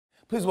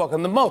Please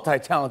welcome the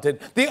multi-talented,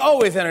 the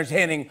always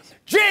entertaining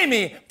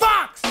Jamie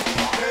Foxx!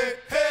 Hey,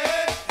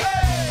 hey,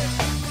 hey.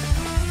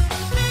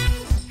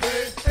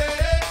 Hey,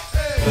 hey,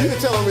 hey. You can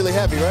tell I'm really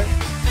happy, right?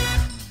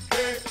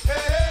 Hey,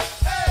 hey,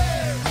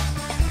 hey.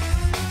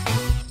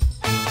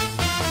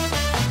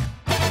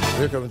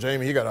 Here comes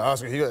Jamie, he got an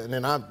Oscar, and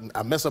then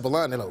I mess up a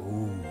line, and they're like,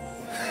 ooh.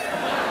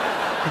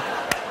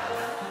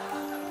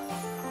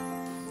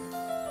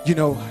 You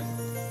know,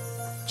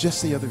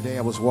 just the other day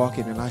I was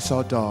walking and I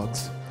saw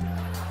dogs.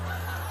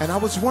 And I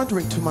was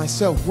wondering to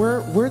myself,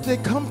 where'd they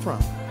come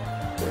from?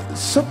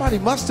 Somebody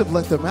must have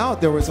let them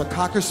out. There was a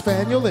Cocker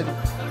Spaniel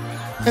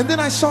and then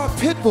I saw a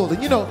pit bull,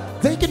 and you know,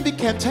 they can be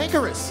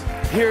cantankerous.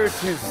 Here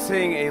to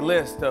sing a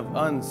list of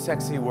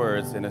unsexy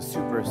words in a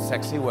super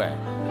sexy way,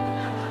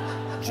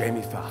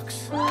 Jamie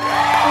Foxx.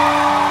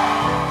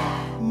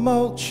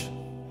 Mulch,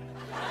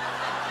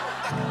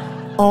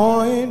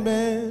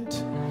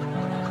 ointment,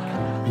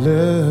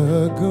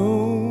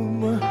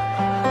 legume,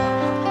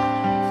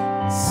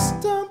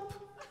 stump,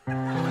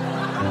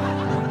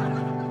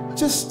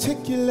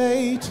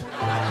 gesticulate.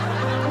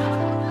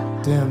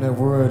 Damn, that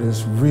word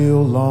is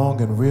real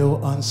long and real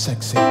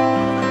unsexy.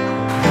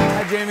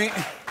 Hi, Jamie.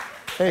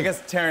 Hey. I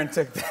guess Taryn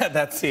took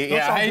that seat. No,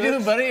 yeah, how you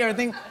doing, buddy?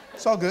 Everything?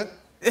 It's all good.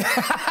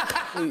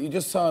 You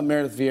just saw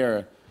Meredith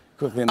Vieira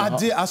quickly in the hall. I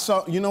did, I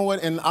saw, you know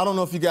what, and I don't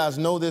know if you guys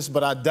know this,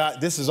 but I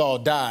died, this is all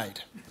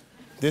dyed.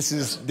 This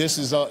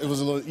is all, it was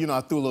a little, you know,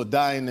 I threw a little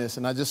dye in this,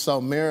 and I just saw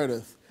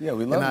Meredith. Yeah,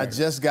 we love And Meredith. I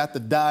just got the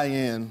dye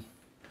in,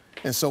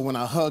 and so when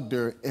I hugged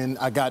her and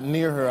I got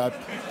near her,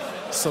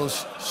 so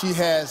she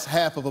has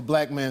half of a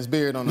black man's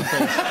beard on her face.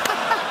 The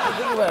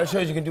thing about it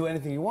shows you can do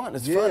anything you want.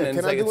 It's Yeah, fun. And can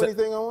it's I do it's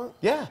anything I want?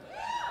 Yeah.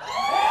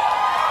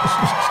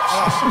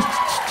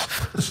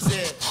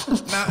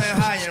 Mountain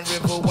high and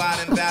river wide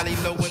and valley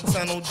low and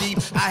tunnel deep.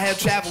 I have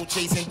traveled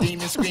chasing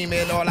demons,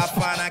 screaming all I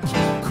find I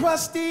keep.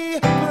 Crusty,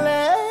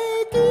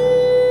 flaky,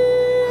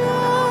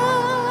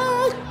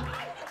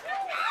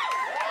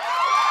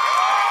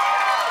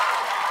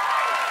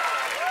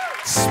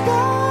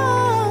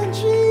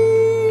 spongy.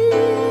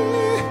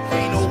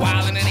 Ain't no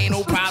wildin', it ain't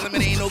no problem,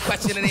 it ain't no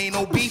question, it ain't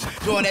no beef.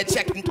 Draw that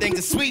check, them things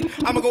are sweet.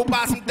 I'ma go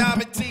buy some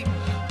diamond teeth.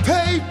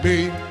 Pay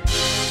me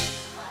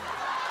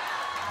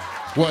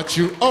what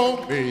you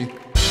owe me.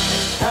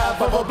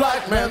 Half of a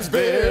black man's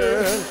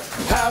beard,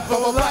 half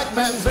of a black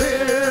man's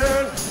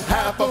beard,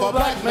 half of a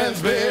black man's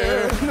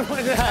beard,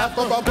 half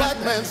of a black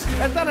man's.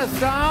 That's not a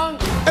song.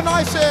 And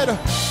I said,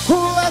 who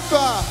let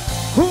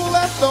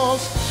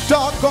those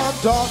doggone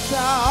dogs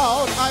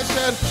out? I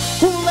said,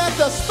 who let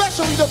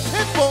especially the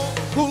pit bull,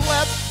 who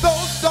let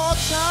those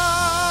dogs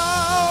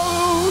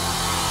out?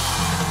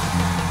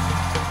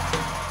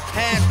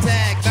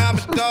 Hashtag,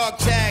 diamond dog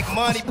tag,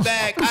 money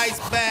bag, ice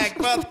bag,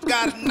 brother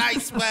got a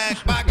nice swag,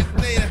 pocket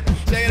later.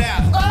 Check it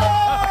out.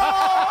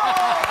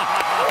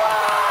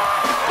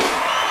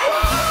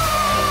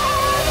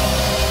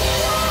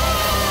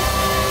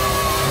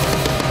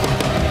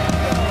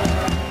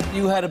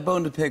 You had a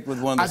bone to pick with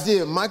one. I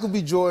did. Michael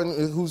B.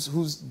 Jordan,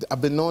 who's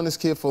I've been knowing this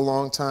kid for a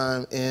long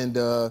time, and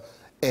we're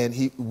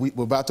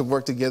about to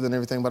work together and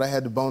everything. But I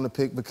had the bone to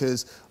pick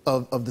because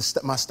of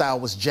my style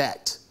was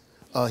jacked.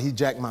 He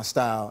jacked my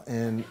style,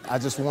 and I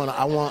just want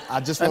photo look,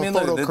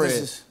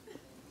 cred.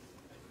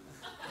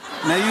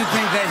 Now you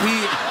think that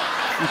he?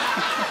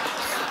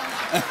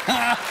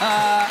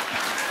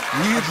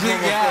 You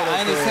think? Yeah,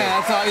 I understand.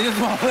 That's all. You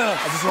just want a little. I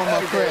just want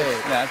my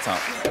cred. Yeah, that's all.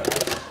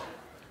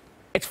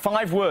 It's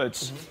 5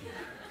 words.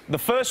 The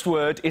first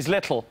word is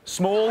little,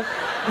 small.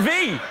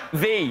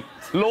 The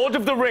Lord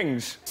of the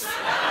Rings.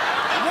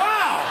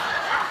 Wow!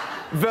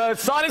 The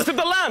Silence of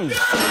the Lambs.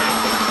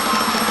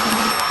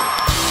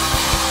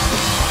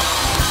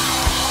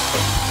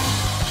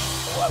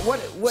 What?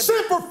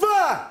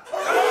 Simplify!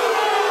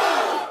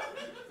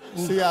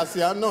 See,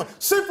 I know.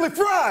 Simply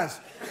fries!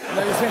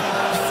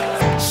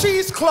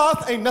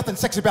 Cheesecloth, ain't nothing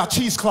sexy about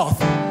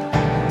cheesecloth.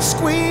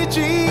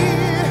 Squeegee,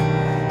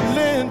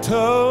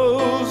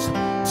 lentils,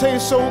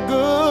 taste so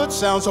good,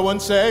 sound so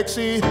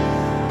unsexy.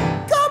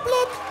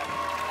 Goblet,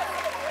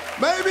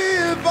 maybe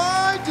if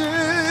I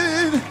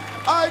did,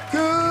 I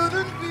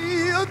couldn't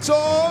be a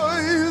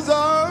Toys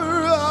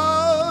R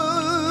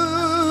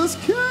Us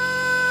kid.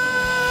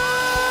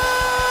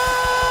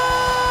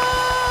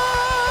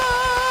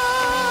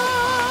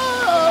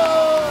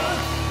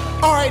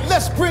 All right,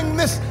 let's bring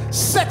this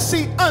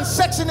sexy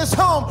unsexiness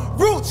home.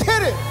 Roots,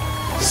 hit it.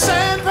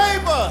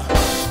 Sandpaper,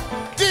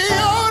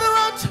 deodorant.